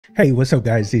Hey, what's up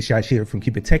guys? It's Josh here from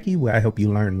KeepItTechie, where I help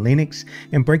you learn Linux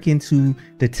and break into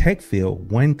the tech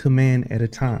field one command at a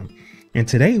time. And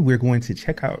today we're going to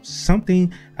check out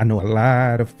something I know a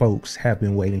lot of folks have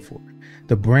been waiting for.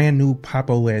 The brand new Pop!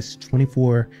 OS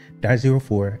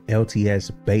 24.04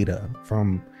 LTS Beta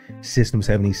from System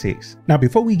 76. Now,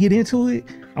 before we get into it,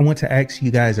 I want to ask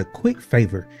you guys a quick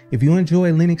favor. If you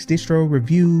enjoy Linux distro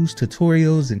reviews,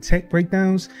 tutorials, and tech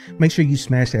breakdowns, make sure you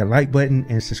smash that like button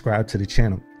and subscribe to the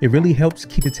channel. It really helps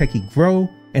KeepItTechie grow,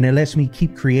 and it lets me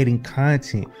keep creating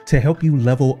content to help you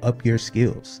level up your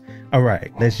skills. All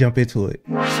right, let's jump into it.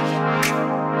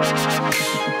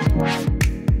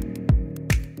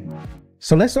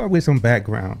 So let's start with some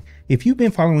background. If you've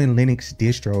been following Linux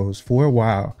distros for a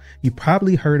while, you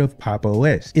probably heard of Pop!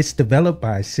 OS. It's developed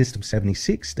by System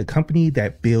 76, the company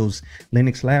that builds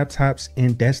Linux laptops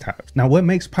and desktops. Now, what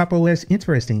makes Pop! OS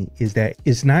interesting is that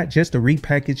it's not just a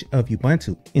repackage of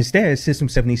Ubuntu. Instead, System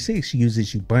 76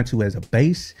 uses Ubuntu as a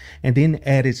base and then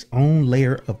add its own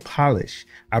layer of polish,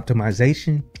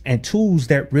 optimization, and tools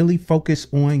that really focus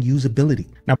on usability.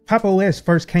 Now, Pop! OS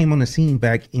first came on the scene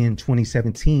back in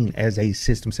 2017 as a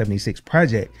System 76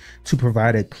 project to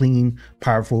provide a clean,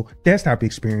 powerful desktop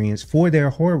experience for their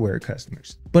hardware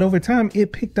customers. But over time,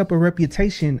 it picked up a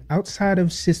reputation outside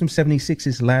of System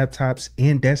 76's laptops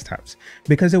and desktops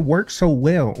because it worked so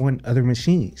well on other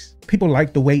machines. People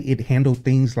liked the way it handled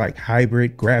things like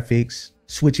hybrid graphics,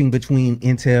 switching between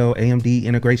Intel, AMD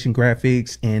integration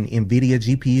graphics, and NVIDIA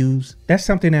GPUs. That's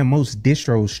something that most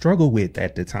distros struggle with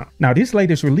at the time. Now, this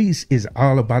latest release is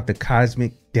all about the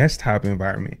Cosmic desktop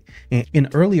environment. And in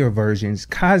earlier versions,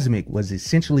 Cosmic was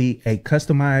essentially a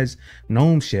customized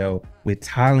GNOME shell with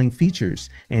tiling features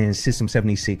and System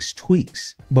 76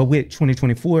 tweaks. But with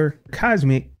 2024,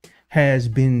 Cosmic has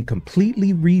been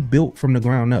completely rebuilt from the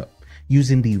ground up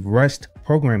using the Rust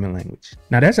programming language.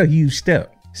 Now, that's a huge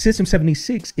step. System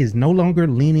 76 is no longer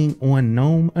leaning on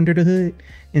GNOME under the hood.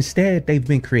 Instead, they've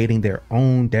been creating their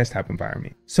own desktop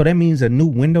environment. So that means a new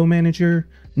window manager,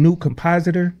 new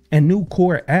compositor, and new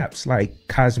core apps like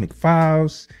Cosmic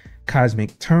Files,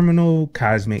 Cosmic Terminal,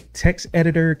 Cosmic Text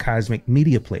Editor, Cosmic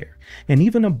Media Player, and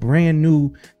even a brand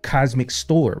new Cosmic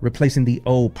Store replacing the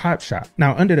old Pop Shop.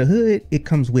 Now, under the hood, it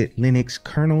comes with Linux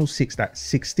kernel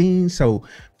 6.16, so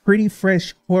pretty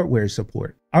fresh hardware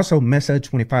support. Also, Mesa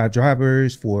 25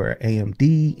 drivers for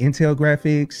AMD, Intel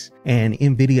graphics, and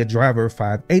NVIDIA driver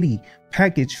 580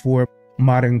 package for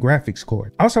modern graphics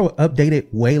card. Also, updated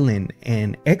Wayland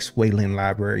and X-Wayland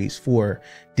libraries for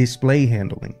display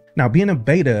handling. Now, being a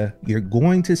beta, you're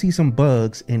going to see some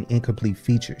bugs and incomplete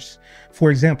features.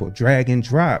 For example, drag and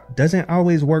drop doesn't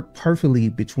always work perfectly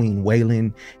between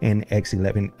Wayland and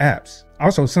X11 apps.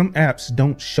 Also, some apps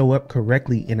don't show up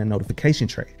correctly in a notification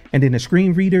tray. And then the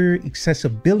screen reader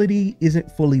accessibility isn't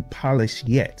fully polished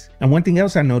yet. And one thing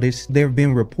else I noticed, there have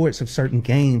been reports of certain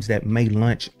games that may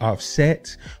launch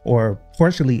offset or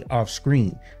partially off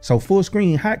screen. So full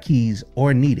screen hotkeys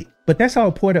are needed. But that's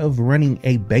all part of running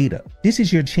a beta. This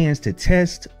is your chance to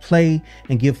test, play,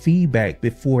 and give feedback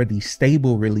before the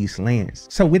stable release lands.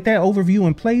 So with that overview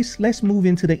in place, let's move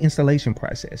into the installation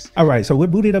process. All right, so we're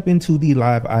booted up into the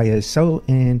live ISO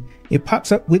and it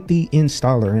pops up with the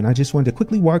installer, and I just wanted to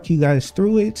quickly walk you guys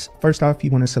through it. First off,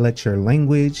 you want to select your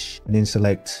language, and then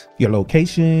select your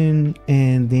location,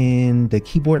 and then the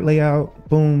keyboard layout,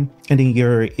 boom, and then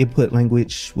your input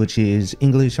language, which is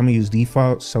English. I'm gonna use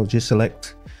default, so just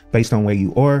select based on where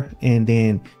you are. And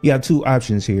then you have two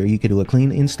options here. You could do a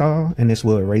clean install, and this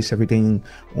will erase everything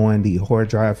on the hard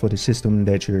drive for the system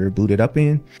that you're booted up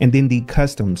in. And then the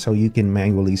custom, so you can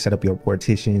manually set up your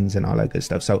partitions and all that good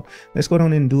stuff. So let's go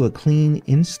down and do a clean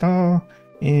install.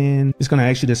 And it's going to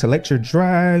ask you to select your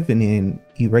drive and then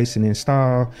erase and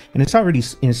install. And it's already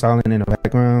installing in the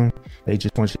background. They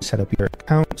just want you to set up your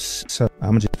accounts. So I'm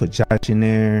gonna just put Josh in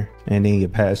there and then your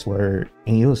password.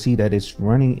 And you'll see that it's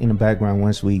running in the background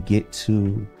once we get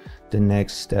to the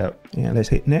next step. Yeah, let's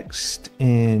hit next.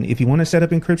 And if you want to set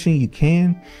up encryption, you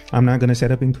can. I'm not going to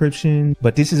set up encryption,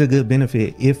 but this is a good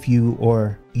benefit if you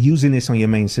are using this on your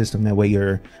main system. That way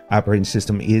your operating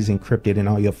system is encrypted and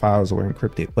all your files are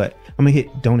encrypted. But I'm gonna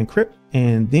hit don't encrypt,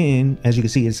 and then as you can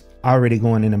see, it's already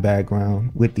going in the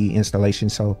background with the installation.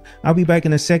 So I'll be back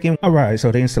in a second. All right,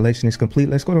 so the installation is complete.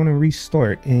 Let's go down and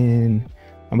restart. And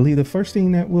I believe the first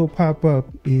thing that will pop up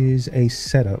is a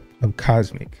setup of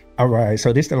Cosmic. All right,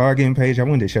 so this is the login page. I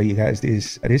wanted to show you guys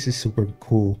this. This is super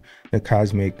cool, the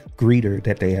Cosmic greeter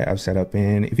that they have set up.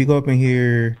 And if you go up in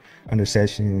here under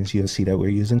sessions, you'll see that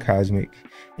we're using Cosmic,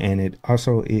 and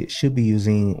it should be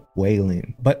using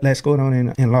Wayland. But let's go on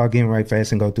and log in right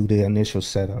fast and go through the initial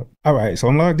setup. All right, so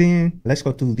I'm logged in. Let's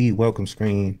go through the welcome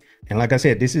screen. And like I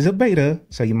said, this is a beta,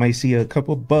 so you might see a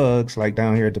couple bugs like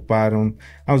down here at the bottom.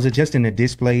 I was adjusting the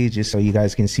display just so you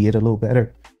guys can see it a little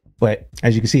better. But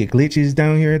as you can see, it glitches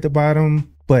down here at the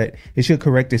bottom, but it should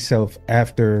correct itself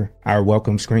after our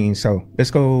welcome screen. So let's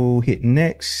go hit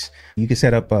next. You can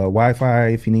set up Wi-Fi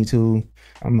if you need to.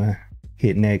 I'm gonna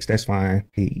hit next, that's fine.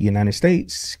 The United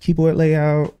States, keyboard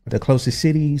layout, the closest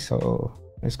city. So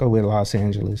let's go with Los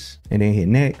Angeles and then hit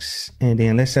next. And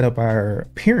then let's set up our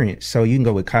appearance. So you can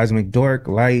go with Cosmic Dark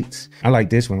Lights. I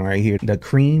like this one right here, the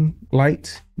cream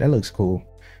light. That looks cool.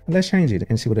 Let's change it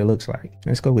and see what it looks like.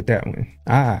 Let's go with that one.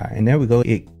 And there we go.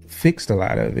 It fixed a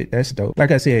lot of it. That's dope.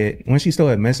 Like I said, once you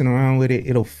start messing around with it,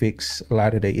 it'll fix a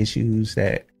lot of the issues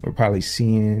that we're probably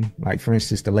seeing. Like for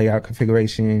instance, the layout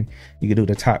configuration. You can do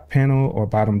the top panel or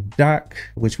bottom dock,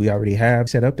 which we already have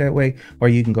set up that way. Or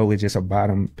you can go with just a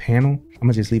bottom panel. I'm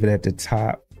gonna just leave it at the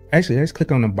top. Actually, let's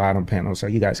click on the bottom panel so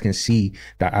you guys can see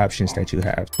the options that you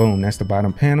have. Boom, that's the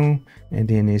bottom panel. And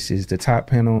then this is the top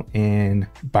panel and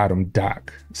bottom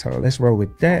dock. So let's roll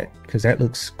with that because that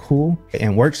looks cool.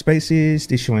 And workspaces,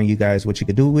 this showing you guys what you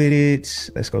could do with it.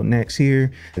 Let's go next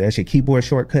here. That's your keyboard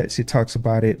shortcuts. It talks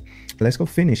about it. Let's go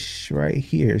finish right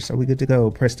here. So we're good to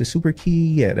go. Press the super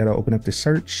key. Yeah, that'll open up the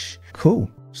search.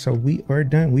 Cool. So we are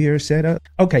done. We are set up.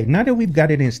 Okay, now that we've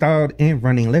got it installed and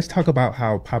running, let's talk about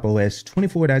how Pop! OS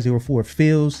 24.04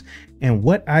 feels and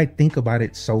what I think about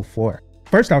it so far.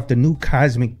 First off, the new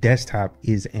Cosmic desktop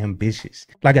is ambitious.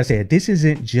 Like I said, this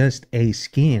isn't just a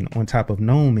skin on top of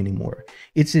GNOME anymore.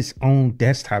 It's its own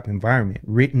desktop environment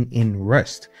written in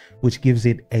Rust, which gives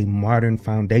it a modern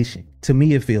foundation. To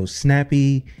me, it feels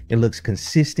snappy, it looks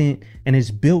consistent, and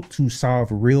it's built to solve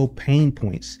real pain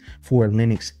points for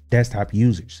Linux desktop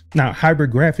users. Now,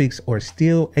 hybrid graphics are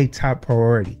still a top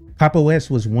priority. Pop! OS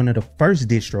was one of the first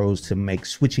distros to make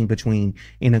switching between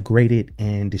integrated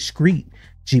and discrete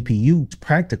GPUs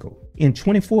practical. In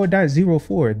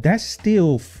 24.04, that's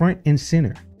still front and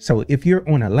center. So if you're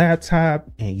on a laptop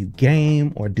and you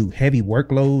game or do heavy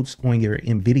workloads on your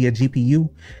NVIDIA GPU,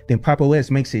 then Pop!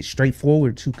 OS makes it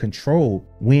straightforward to control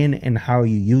when and how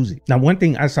you use it. Now, one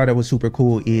thing I saw that was super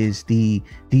cool is the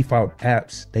default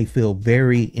apps. They feel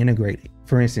very integrated.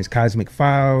 For instance, Cosmic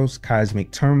Files,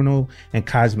 Cosmic Terminal, and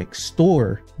Cosmic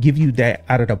Store give you that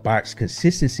out-of-the-box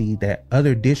consistency that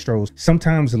other distros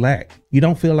sometimes lack. You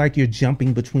don't feel like you're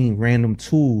jumping between random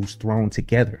tools thrown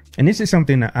together. And this is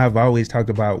something that I've always talked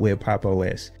about with Pop!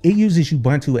 OS. It uses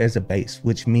Ubuntu as a base,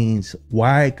 which means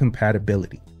wide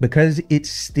compatibility. Because it's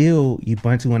still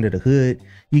Ubuntu under the hood,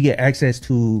 you get access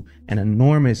to an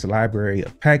enormous library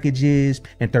of packages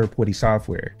and third-party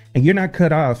software. And you're not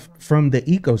cut off from the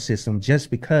ecosystem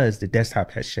just because the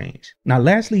desktop has changed. Now,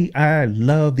 lastly, I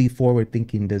love the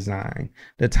forward-thinking design.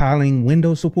 The tiling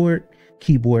window support,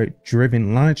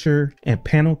 keyboard-driven launcher, and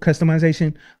panel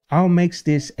customization all makes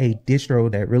this a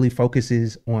distro that really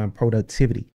focuses on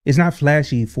productivity. It's not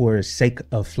flashy for sake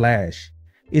of flash.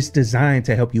 It's designed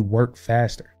to help you work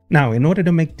faster. Now, in order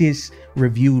to make this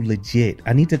review legit,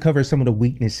 I need to cover some of the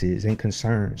weaknesses and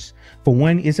concerns. For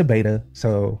one, it's a beta,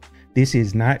 so this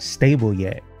is not stable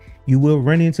yet. You will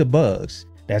run into bugs.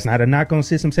 That's not a knock on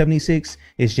System 76,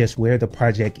 it's just where the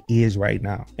project is right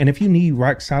now. And if you need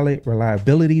rock solid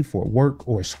reliability for work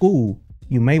or school,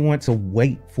 you may want to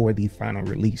wait for the final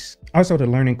release. Also, the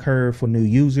learning curve for new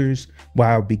users,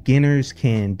 while beginners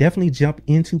can definitely jump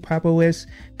into Pop! OS,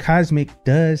 Cosmic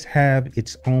does have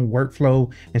its own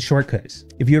workflow and shortcuts.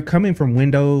 If you're coming from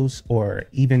Windows or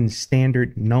even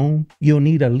standard GNOME, you'll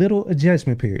need a little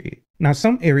adjustment period. Now,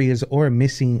 some areas are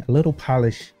missing a little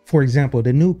polish. For example,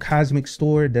 the new Cosmic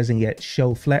Store doesn't yet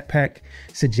show Flatpak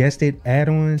suggested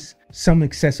add-ons. Some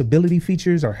accessibility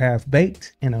features are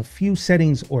half-baked, and a few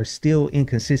settings are still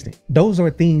inconsistent. Those are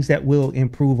things that will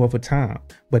improve over time,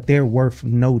 but they're worth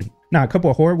noting. Now, a couple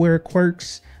of hardware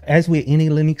quirks. As with any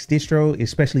Linux distro,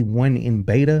 especially one in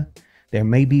beta, there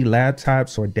may be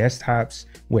laptops or desktops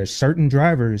where certain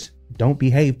drivers don't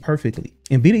behave perfectly.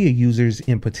 NVIDIA users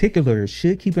in particular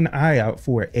should keep an eye out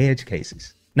for edge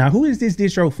cases. Now, who is this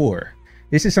distro for?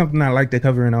 This is something I like to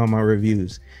cover in all my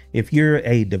reviews. If you're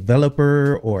a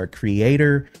developer or a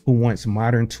creator who wants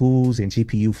modern tools and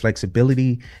GPU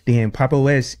flexibility, then Pop!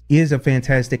 OS is a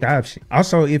fantastic option.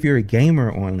 Also, if you're a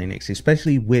gamer on Linux,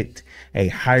 especially with a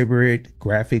hybrid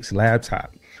graphics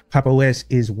laptop, Pop! OS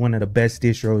is one of the best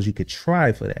distros you could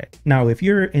try for that. Now, if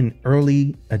you're an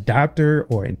early adopter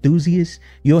or enthusiast,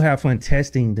 you'll have fun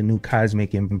testing the new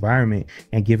Cosmic environment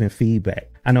and giving feedback.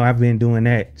 I know I've been doing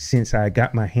that since I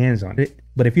got my hands on it.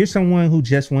 But if you're someone who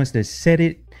just wants to set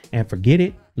it and forget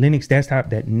it, Linux desktop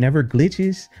that never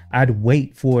glitches, I'd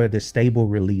wait for the stable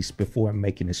release before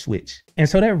making the switch. And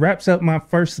so that wraps up my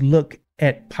first look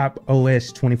at Pop!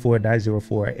 OS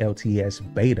 24.04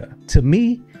 LTS Beta. To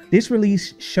me, this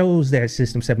release shows that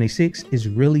System 76 is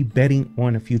really betting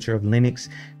on the future of Linux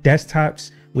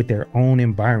desktops with their own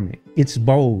environment. It's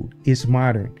bold, it's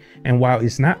modern, and while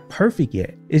it's not perfect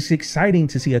yet, it's exciting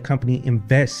to see a company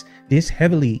invest this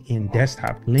heavily in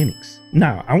desktop Linux.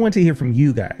 Now, I want to hear from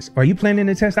you guys. Are you planning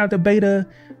to test out the beta,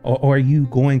 or are you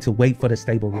going to wait for the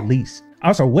stable release?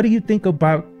 Also, what do you think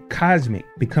about Cosmic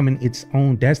becoming its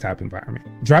own desktop environment?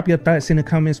 Drop your thoughts in the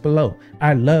comments below.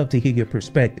 I'd love to hear your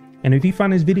perspective. And if you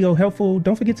found this video helpful,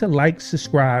 don't forget to like,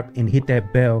 subscribe, and hit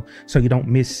that bell so you don't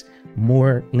miss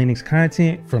more Linux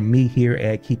content from me here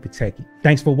at KeepItTechie.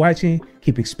 Thanks for watching.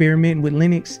 Keep experimenting with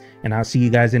Linux, and I'll see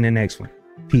you guys in the next one.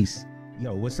 Peace.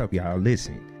 Yo, what's up, y'all?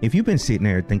 Listen, if you've been sitting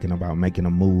there thinking about making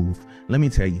a move, let me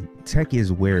tell you, tech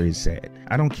is where it's at.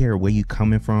 I don't care where you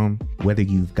coming from, whether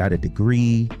you've got a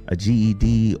degree, a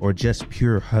GED, or just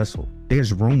pure hustle.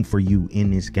 There's room for you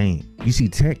in this game. You see,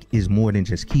 tech is more than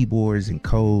just keyboards and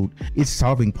code. It's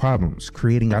solving problems,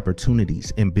 creating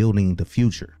opportunities, and building the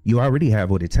future. You already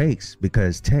have what it takes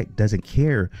because tech doesn't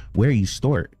care where you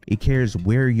start. It cares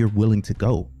where you're willing to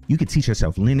go. You can teach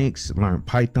yourself Linux, learn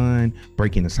Python,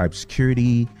 break into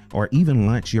cybersecurity, or even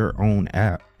launch your own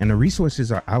app. And the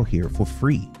resources are out here for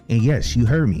free. And yes, you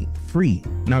heard me, free.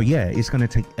 Now, yeah, it's gonna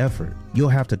take effort. You'll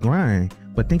have to grind,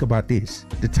 but think about this.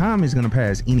 The time is gonna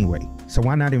pass anyway, so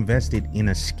why not invest it in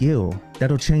a skill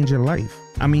that'll change your life?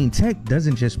 I mean, tech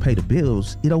doesn't just pay the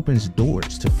bills, it opens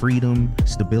doors to freedom,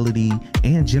 stability,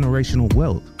 and generational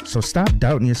wealth. So stop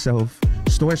doubting yourself,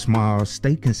 start small,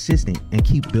 stay consistent, and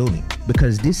keep building.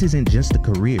 Because this isn't just a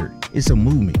career, it's a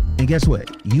movement. And guess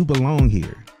what? You belong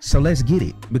here. So let's get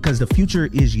it, because the future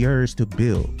is yours to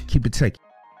build. Keep it techie.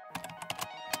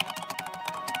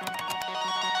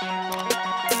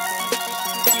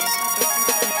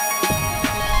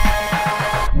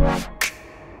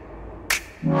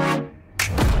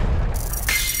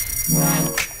 Wow.